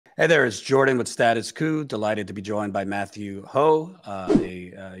Hey there, it's Jordan with Status Coup. Delighted to be joined by Matthew Hoh,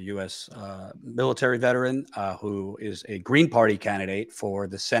 a U.S. Military veteran who is a Green Party candidate for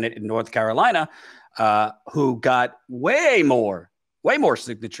the Senate in North Carolina, who got way more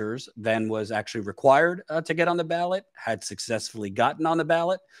signatures than was actually required to get on the ballot, had successfully gotten on the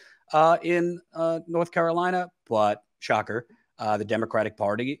ballot in North Carolina, but shocker, the Democratic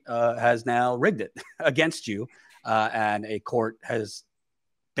Party has now rigged it against you, and a court has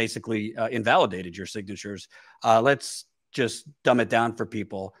basically invalidated your signatures. Let's just dumb it down for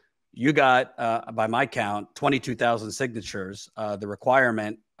people. You got, by my count, 22,000 signatures. The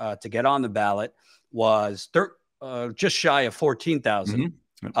requirement to get on the ballot was just shy of 14,000.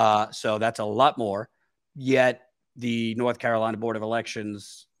 Mm-hmm. So that's a lot more. Yet the North Carolina Board of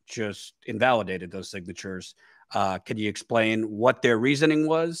Elections just invalidated those signatures. Can you explain what their reasoning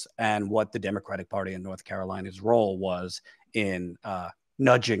was and what the Democratic Party in North Carolina's role was in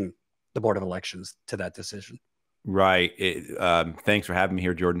nudging the Board of Elections to that decision? Right. Thanks for having me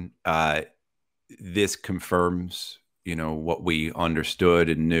here, Jordan. This confirms, what we understood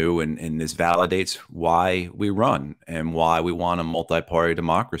and knew, and this validates why we run and why we want a multi-party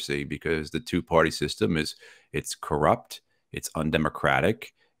democracy, because the two-party system it's corrupt, it's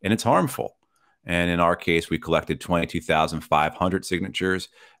undemocratic, and it's harmful. And in our case, we collected 22,500 signatures.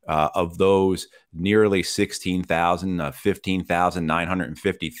 Of those, nearly 16,000,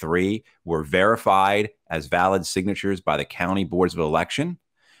 15,953 were verified as valid signatures by the county boards of election.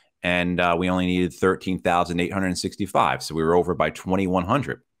 And we only needed 13,865. So we were over by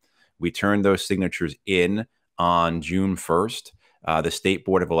 2,100. We turned those signatures in on June 1st. The State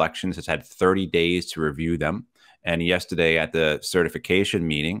Board of Elections has had 30 days to review them. And yesterday at the certification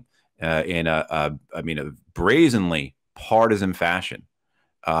meeting, in a brazenly partisan fashion,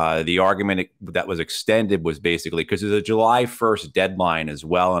 the argument that was extended was basically because there's a July 1st deadline as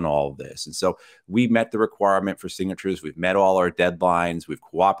well in all of this. And so we met the requirement for signatures. We've met all our deadlines. We've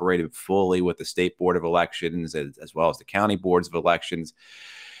cooperated fully with the State Board of Elections as well as the county boards of elections.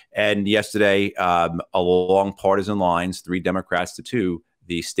 And yesterday, along partisan lines, 3 Democrats to 2,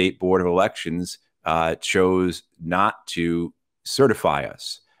 the State Board of Elections chose not to certify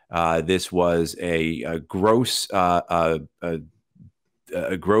us. This was a gross preclusion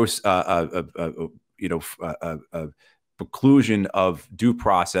of due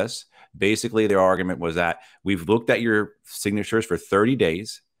process. Basically, their argument was that we've looked at your signatures for 30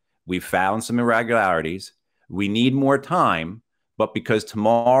 days. We've found some irregularities. We need more time, but because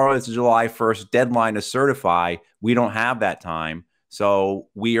tomorrow is the July 1st deadline to certify, we don't have that time. So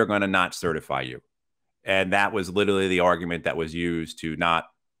we are going to not certify you. And that was literally the argument that was used to not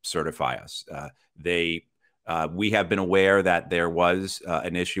certify us. We have been aware that there was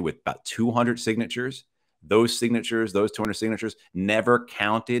an issue with about 200 signatures. Those 200 signatures never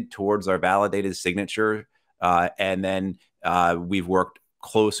counted towards our validated signature. And then we've worked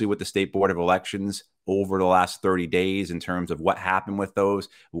closely with the State Board of Elections over the last 30 days in terms of what happened with those.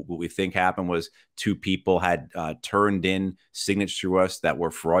 What we think happened was 2 people had turned in signatures to us that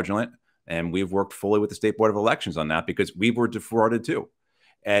were fraudulent. And we've worked fully with the State Board of Elections on that because we were defrauded too.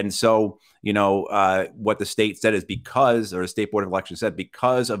 And so, what the state said is the State Board of Elections said,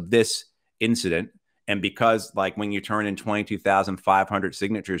 because of this incident, and because like when you turn in 22,500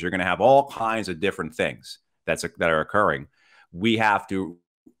 signatures, you're going to have all kinds of different things that are occurring. We have to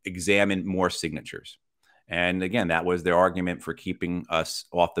examine more signatures. And again, that was their argument for keeping us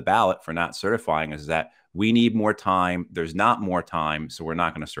off the ballot, for not certifying, is that we need more time. There's not more time, so we're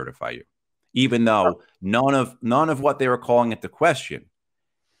not going to certify you. Even though none of what they were calling into question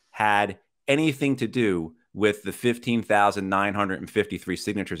had anything to do with the 15,953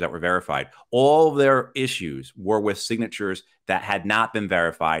 signatures that were verified. All of their issues were with signatures that had not been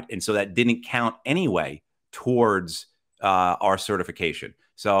verified, and so that didn't count anyway towards our certification.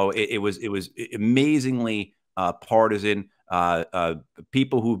 So it was amazingly partisan.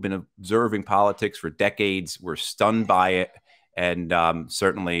 People who've been observing politics for decades were stunned by it, and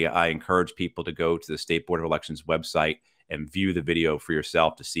certainly I encourage people to go to the State Board of Elections website and view the video for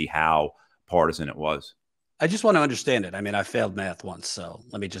yourself to see how partisan it was. I just want to understand it. I mean, I failed math once, so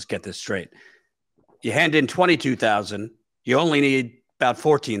let me just get this straight. You hand in 22,000, you only need about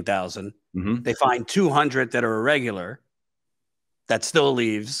 14,000. Mm-hmm. They find 200 that are irregular. That still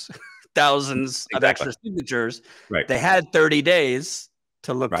leaves thousands of extra signatures. Right. They had 30 days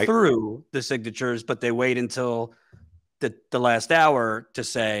to look through the signatures, but they wait until the last hour to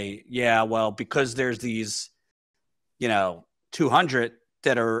say, yeah, well, because there's these 200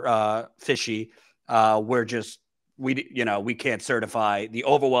 that are fishy, we can't certify. The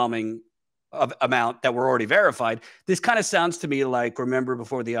overwhelming of amount that were already verified. This kind of sounds to me like, remember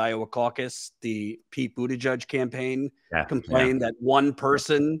before the Iowa caucus, the Pete Buttigieg campaign complained that one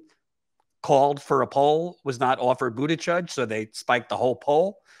person called for a poll was not offered Buttigieg, so they spiked the whole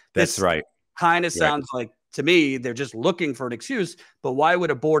poll. That's right. Kind of sounds like, to me, they're just looking for an excuse. But why would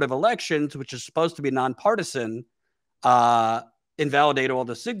a board of elections, which is supposed to be nonpartisan, invalidate all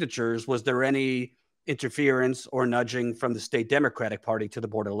the signatures? Was there any interference or nudging from the state Democratic Party to the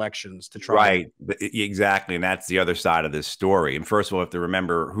board of elections to try? Right. Exactly. And that's the other side of this story. And first of all, we have to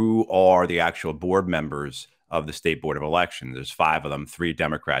remember who are the actual board members of the state board of elections. There's 5 of them, 3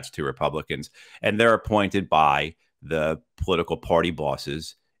 Democrats, 2 Republicans, and they're appointed by the political party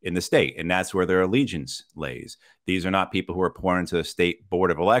bosses in the state. And that's where their allegiance lays. These are not people who are appointed to the state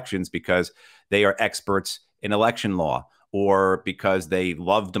board of elections because they are experts in election law or because they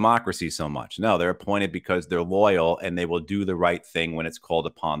love democracy so much. No, they're appointed because they're loyal and they will do the right thing when it's called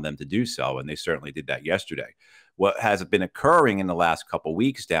upon them to do so. And they certainly did that yesterday. What has been occurring in the last couple of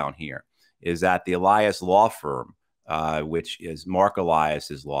weeks down here is that the Elias law firm, which is Mark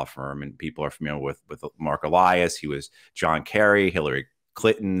Elias's law firm, and people are familiar with Mark Elias. He was John Kerry, Hillary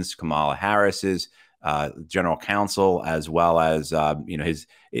Clinton's, Kamala Harris's general counsel, as well as his.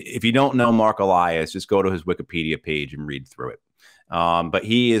 If you don't know Mark Elias, just go to his Wikipedia page and read through it. But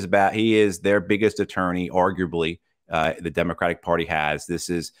he is their biggest attorney, arguably. The Democratic Party has. This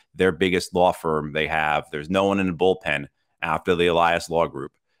is their biggest law firm they have. There's no one in the bullpen after the Elias Law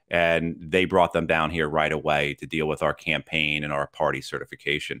Group. And they brought them down here right away to deal with our campaign and our party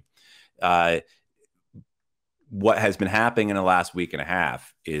certification. What has been happening in the last week and a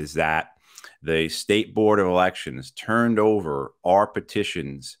half is that the state board of elections turned over our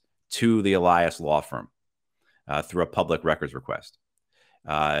petitions to the Elias law firm through a public records request,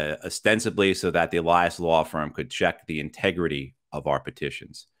 ostensibly so that the Elias law firm could check the integrity of our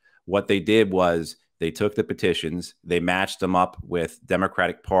petitions. What they did was they took the petitions, they matched them up with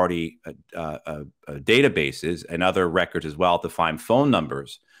Democratic Party databases and other records as well to find phone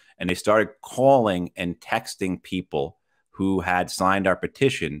numbers. And they started calling and texting people who had signed our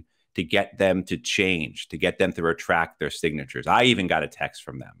petition to get them to change, to get them to retract their signatures. I even got a text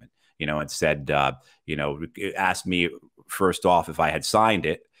from them, and it said, it asked me first off if I had signed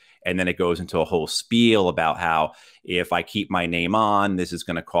it. And then it goes into a whole spiel about how if I keep my name on, this is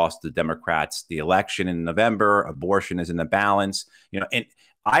going to cost the Democrats the election in November. Abortion is in the balance. And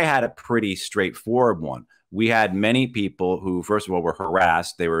I had a pretty straightforward one. We had many people who, first of all, were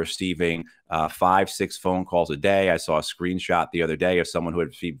harassed. They were receiving 5-6 phone calls a day. I saw a screenshot the other day of someone who had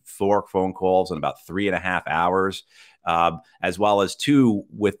received 4 phone calls in about 3.5 hours, as well as 2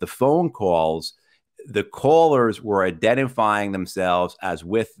 with the phone calls. The callers were identifying themselves as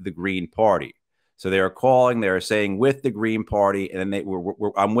with the Green Party. So they were calling, they were saying with the Green Party, and then they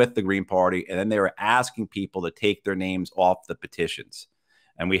were I'm with the Green Party, and then they were asking people to take their names off the petitions.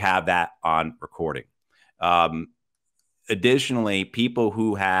 And we have that on recording. Additionally, people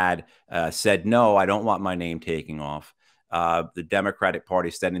who had said, no, I don't want my name taken off, the Democratic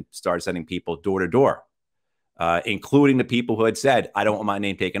Party started sending people door to door. Including the people who had said, I don't want my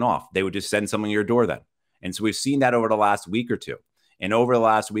name taken off. They would just send someone to your door then. And so we've seen that over the last week or two. And over the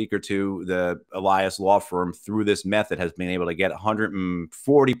last week or two, the Elias law firm, through this method, has been able to get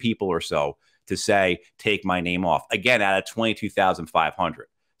 140 people or so to say, take my name off. Again, out of 22,500.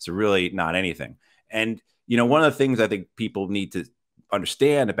 So really not anything. And, one of the things I think people need to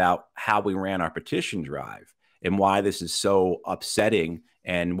understand about how we ran our petition drive and why this is so upsetting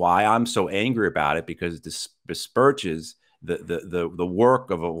and why I'm so angry about it, because it besmirches the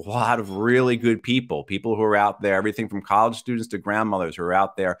work of a lot of really good people who are out there, everything from college students to grandmothers who are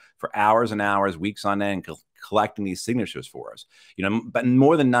out there for hours and hours, weeks on end, collecting these signatures for us. But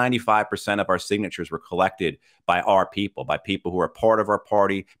more than 95% of our signatures were collected by our people, by people who are part of our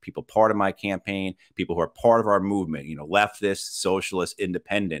party, people part of my campaign, people who are part of our movement, leftist, socialist,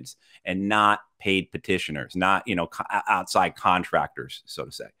 independents, and not paid petitioners, not, outside contractors, so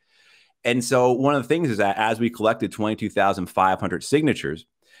to say. And so one of the things is that as we collected 22,500 signatures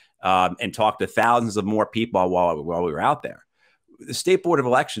and talked to thousands of more people while we were out there, the State Board of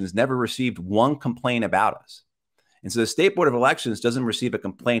Elections never received one complaint about us. And so the State Board of Elections doesn't receive a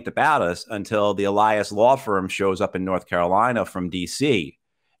complaint about us until the Elias law firm shows up in North Carolina from DC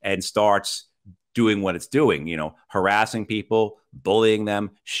and starts doing what it's doing, harassing people, bullying them,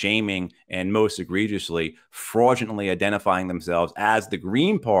 shaming, and most egregiously, fraudulently identifying themselves as the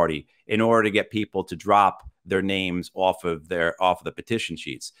Green Party in order to get people to drop their names off of the petition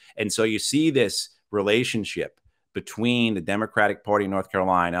sheets. And so you see this relationship between the Democratic Party in North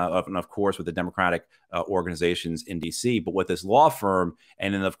Carolina, and of course with the Democratic organizations in DC, but with this law firm,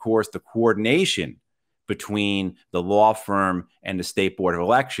 and then of course the coordination between the law firm and the State Board of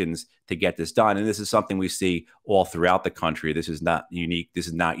Elections to get this done. And this is something we see all throughout the country. This is not unique. This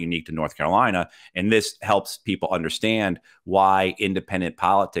is not unique to North Carolina. And this helps people understand why independent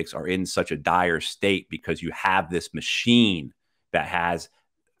politics are in such a dire state, because you have this machine that has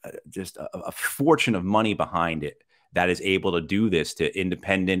just a fortune of money behind it that is able to do this to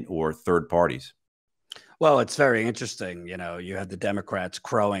independent or third parties. Well, it's very interesting. You know, you had the Democrats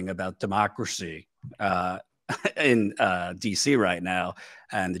crowing about democracy in DC right now,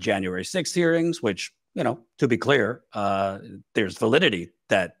 and the January 6th hearings, which, you know, to be clear, there's validity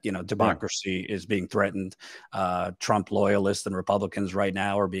that, you know, democracy is being threatened. Trump loyalists and Republicans right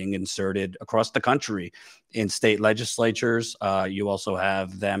now are being inserted across the country in state legislatures. You also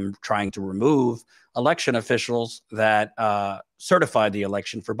have them trying to remove election officials that certified the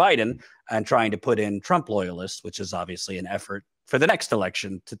election for Biden and trying to put in Trump loyalists, which is obviously an effort for the next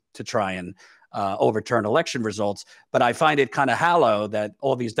election to try and overturn election results. But I find it kind of hollow that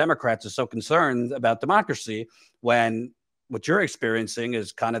all these Democrats are so concerned about democracy when what you're experiencing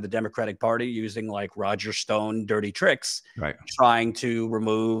is kind of the Democratic Party using like Roger Stone dirty tricks, right, trying to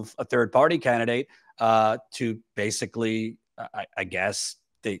remove a third party candidate to basically, I guess,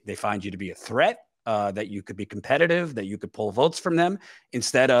 they find you to be a threat, that you could be competitive, that you could pull votes from them,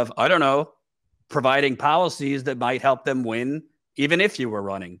 instead of, I don't know, providing policies that might help them win, even if you were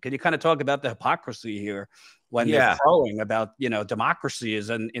running. Can you kind of talk about the hypocrisy here when they're crowing about, you know, democracy is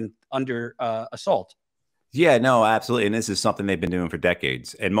under assault? Yeah, no, absolutely. And this is something they've been doing for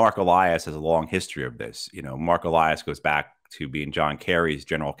decades. And Mark Elias has a long history of this. You know, Mark Elias goes back to being John Kerry's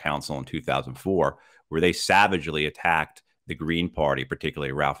general counsel in 2004, where they savagely attacked the Green Party,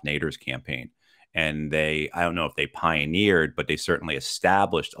 particularly Ralph Nader's campaign. And I don't know if they pioneered, but they certainly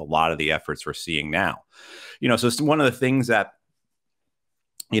established a lot of the efforts we're seeing now. You know, so it's one of the things that,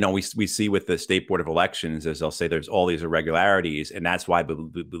 you know, we see with the State Board of Elections is they'll say there's all these irregularities, and that's why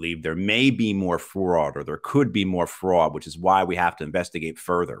we believe there may be more fraud, or there could be more fraud, which is why we have to investigate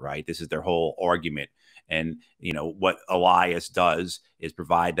further, right? This is their whole argument. And, you know, what Elias does is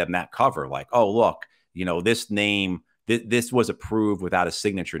provide them that cover, like, oh, look, you know, this name, this was approved without a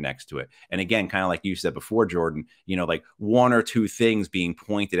signature next to it. And again, kind of like you said before, Jordan, you know, like one or two things being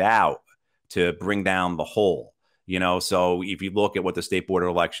pointed out to bring down the whole. You know, so if you look at what the State Board of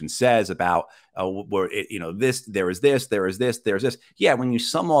Elections says about, you know, there is this, there's this. Yeah, when you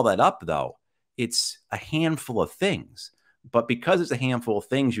sum all that up, though, it's a handful of things. But because it's a handful of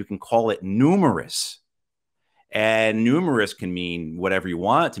things, you can call it numerous. And numerous can mean whatever you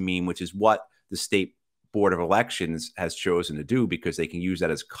want it to mean, which is what the State Board of Elections has chosen to do, because they can use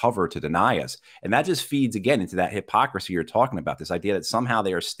that as cover to deny us. And that just feeds, again, into that hypocrisy you're talking about, this idea that somehow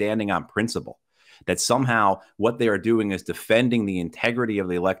they are standing on principle, that somehow what they are doing is defending the integrity of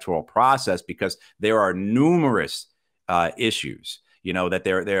the electoral process, because there are numerous issues, you know,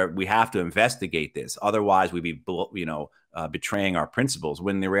 that we have to investigate this. Otherwise, we'd be, you know, betraying our principles,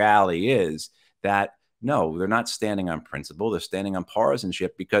 when the reality is that, no, they're not standing on principle. They're standing on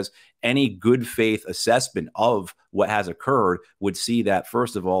partisanship, because any good faith assessment of what has occurred would see that,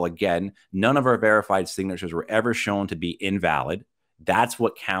 first of all, again, none of our verified signatures were ever shown to be invalid. That's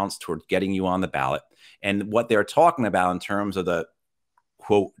what counts towards getting you on the ballot. And what they're talking about in terms of the,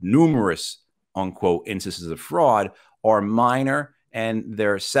 quote, numerous, unquote, instances of fraud are minor, and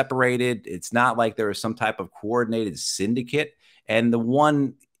they're separated. It's not like there is some type of coordinated syndicate. And the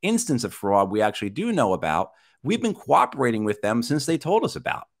one instance of fraud we actually do know about, we've been cooperating with them since they told us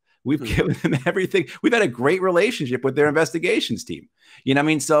about. We've given them everything. We've had a great relationship with their investigations team. You know what I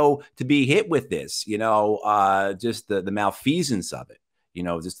mean? So to be hit with this, you know, just the malfeasance of it, you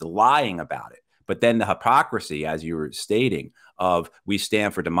know, just the lying about it. But then the hypocrisy, as you were stating, of we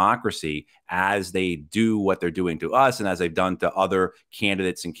stand for democracy, as they do what they're doing to us, and as they've done to other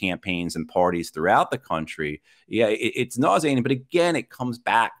candidates and campaigns and parties throughout the country. Yeah, it's nauseating. But again, it comes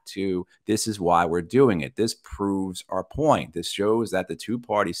back to, this is why we're doing it. This proves our point. This shows that the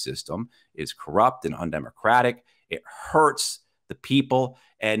two-party system is corrupt and undemocratic. It hurts the people.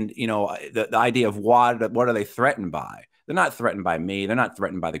 And, you know, the idea of what are they threatened by? They're not threatened by me. They're not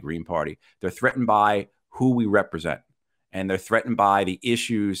threatened by the Green Party. They're threatened by who we represent. And they're threatened by the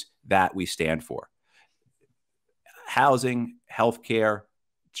issues that we stand for. Housing, healthcare,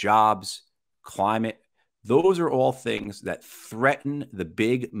 jobs, climate. Those are all things that threaten the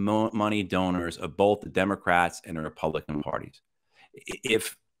big money donors of both the Democrats and the Republican parties.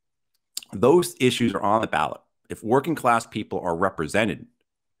 If those issues are on the ballot, if working class people are represented,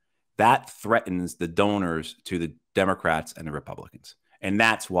 that threatens the donors to the Democrats and the Republicans. And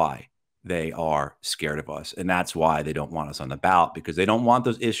that's why they are scared of us. And that's why they don't want us on the ballot, because they don't want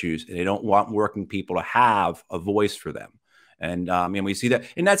those issues, and they don't want working people to have a voice for them. And and we see that,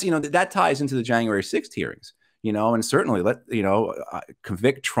 and that's, that ties into the January 6th hearings, and certainly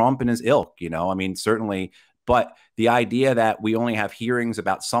convict Trump and his ilk, certainly. But the idea that we only have hearings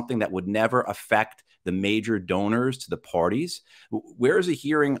about something that would never affect the major donors to the parties, where's a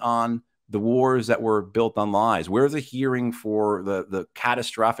hearing on the wars that were built on lies? Where's a hearing for the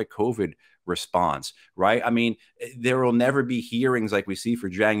catastrophic COVID response, right? I mean, there will never be hearings like we see for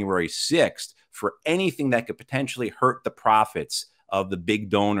January 6th for anything that could potentially hurt the profits of the big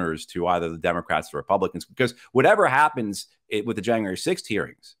donors to either the Democrats or Republicans, because whatever happens with the January 6th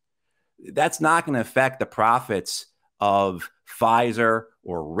hearings, that's not going to affect the profits of Pfizer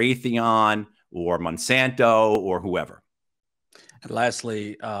or Raytheon or Monsanto or whoever. And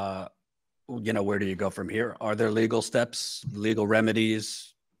lastly, where do you go from here? Are there legal steps, legal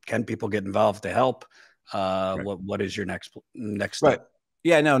remedies? Can people get involved to help? Right. What is your next step? Right.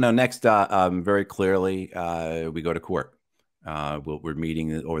 Yeah, no. Next, very clearly, we go to court. We're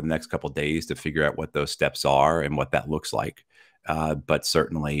meeting over the next couple of days to figure out what those steps are and what that looks like. But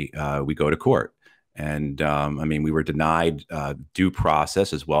certainly, we go to court. And we were denied due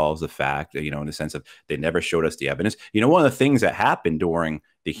process, as well as the fact, in the sense of they never showed us the evidence. One of the things that happened during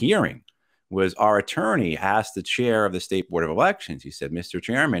the hearing was our attorney asked the chair of the State Board of Elections, he said, "Mr.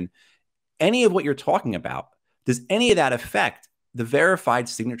 Chairman, any of what you're talking about, does any of that affect the verified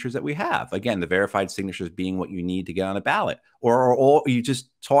signatures that we have?" Again, the verified signatures being what you need to get on a ballot. Or are you just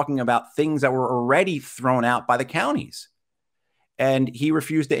talking about things that were already thrown out by the counties? And he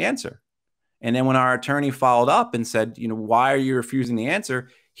refused to answer. And then when our attorney followed up and said, "Why are you refusing the answer?"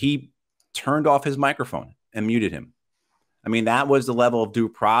 he turned off his microphone and muted him. That was the level of due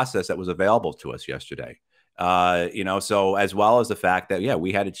process that was available to us yesterday. So as well as the fact that, yeah,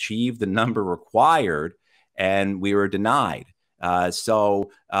 we had achieved the number required and we were denied. Yes,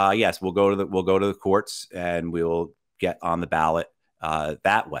 we'll go to the courts and we'll get on the ballot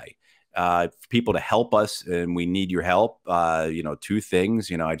that way. For people to help us, and we need your help. Two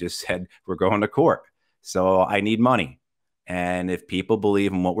things. I just said we're going to court, so I need money. And if people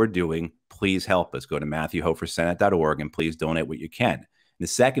believe in what we're doing, please help us. Go to MatthewHohForSenate.org and please donate what you can. And the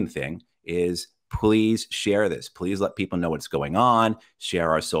second thing is, please share this. Please let people know what's going on.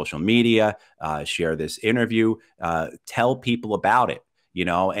 Share our social media. Share this interview. Tell people about it.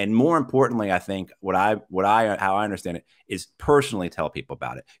 And more importantly, I think how I understand it is personally tell people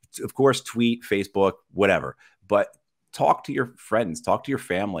about it. Of course, tweet, Facebook, whatever, but talk to your friends, talk to your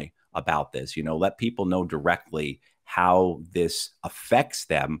family about this. Let people know directly how this affects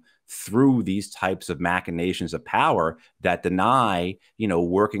them through these types of machinations of power that deny,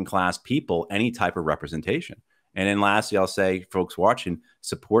 working class people any type of representation. And then lastly, I'll say, folks watching,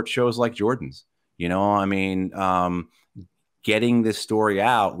 support shows like Jordan's. Getting this story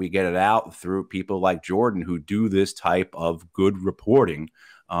out, we get it out through people like Jordan who do this type of good reporting.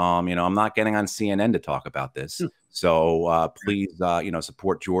 I'm not getting on CNN to talk about this. So please,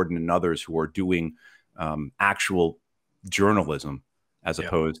 support Jordan and others who are doing actual journalism as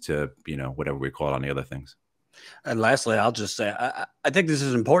opposed to, whatever we call it on the other things. And lastly, I'll just say, I think this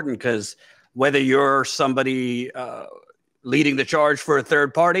is important because whether you're somebody leading the charge for a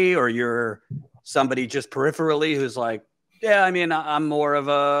third party or you're somebody just peripherally who's like, yeah, I'm more of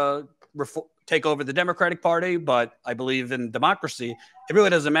a take over the Democratic Party, but I believe in democracy. It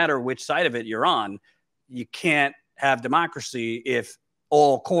really doesn't matter which side of it you're on. You can't have democracy if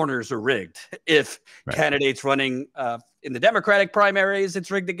all corners are rigged. If candidates running in the Democratic primaries,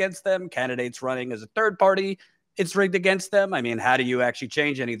 it's rigged against them. Candidates running as a third party, it's rigged against them. How do you actually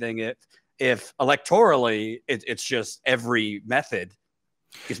change anything if electorally it's just every method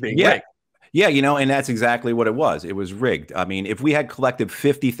is being rigged? Yeah, and that's exactly what it was. It was rigged. If we had collected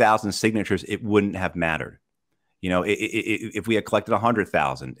 50,000 signatures, it wouldn't have mattered. If we had collected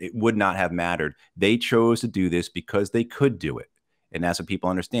 100,000, it would not have mattered. They chose to do this because they could do it. And that's what people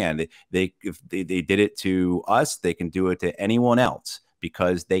understand. If they did it to us, they can do it to anyone else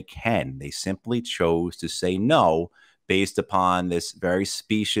because they can. They simply chose to say no based upon this very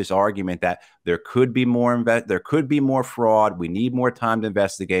specious argument that there could be more fraud. We need more time to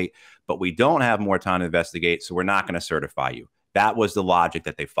investigate, but we don't have more time to investigate, so we're not going to certify you. That was the logic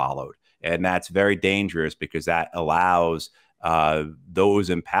that they followed. And that's very dangerous because that allows those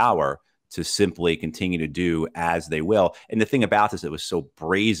in power to simply continue to do as they will. And the thing about this, it was so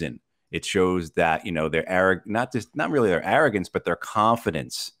brazen. It shows that, they're not really their arrogance, but their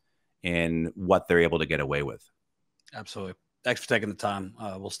confidence in what they're able to get away with. Absolutely. Thanks for taking the time.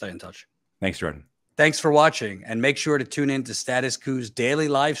 We'll stay in touch. Thanks, Jordan. Thanks for watching, and make sure to tune in to Status Coup's daily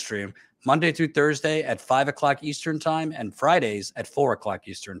live stream Monday through Thursday at 5 o'clock Eastern Time and Fridays at 4 o'clock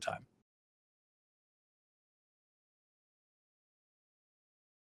Eastern Time.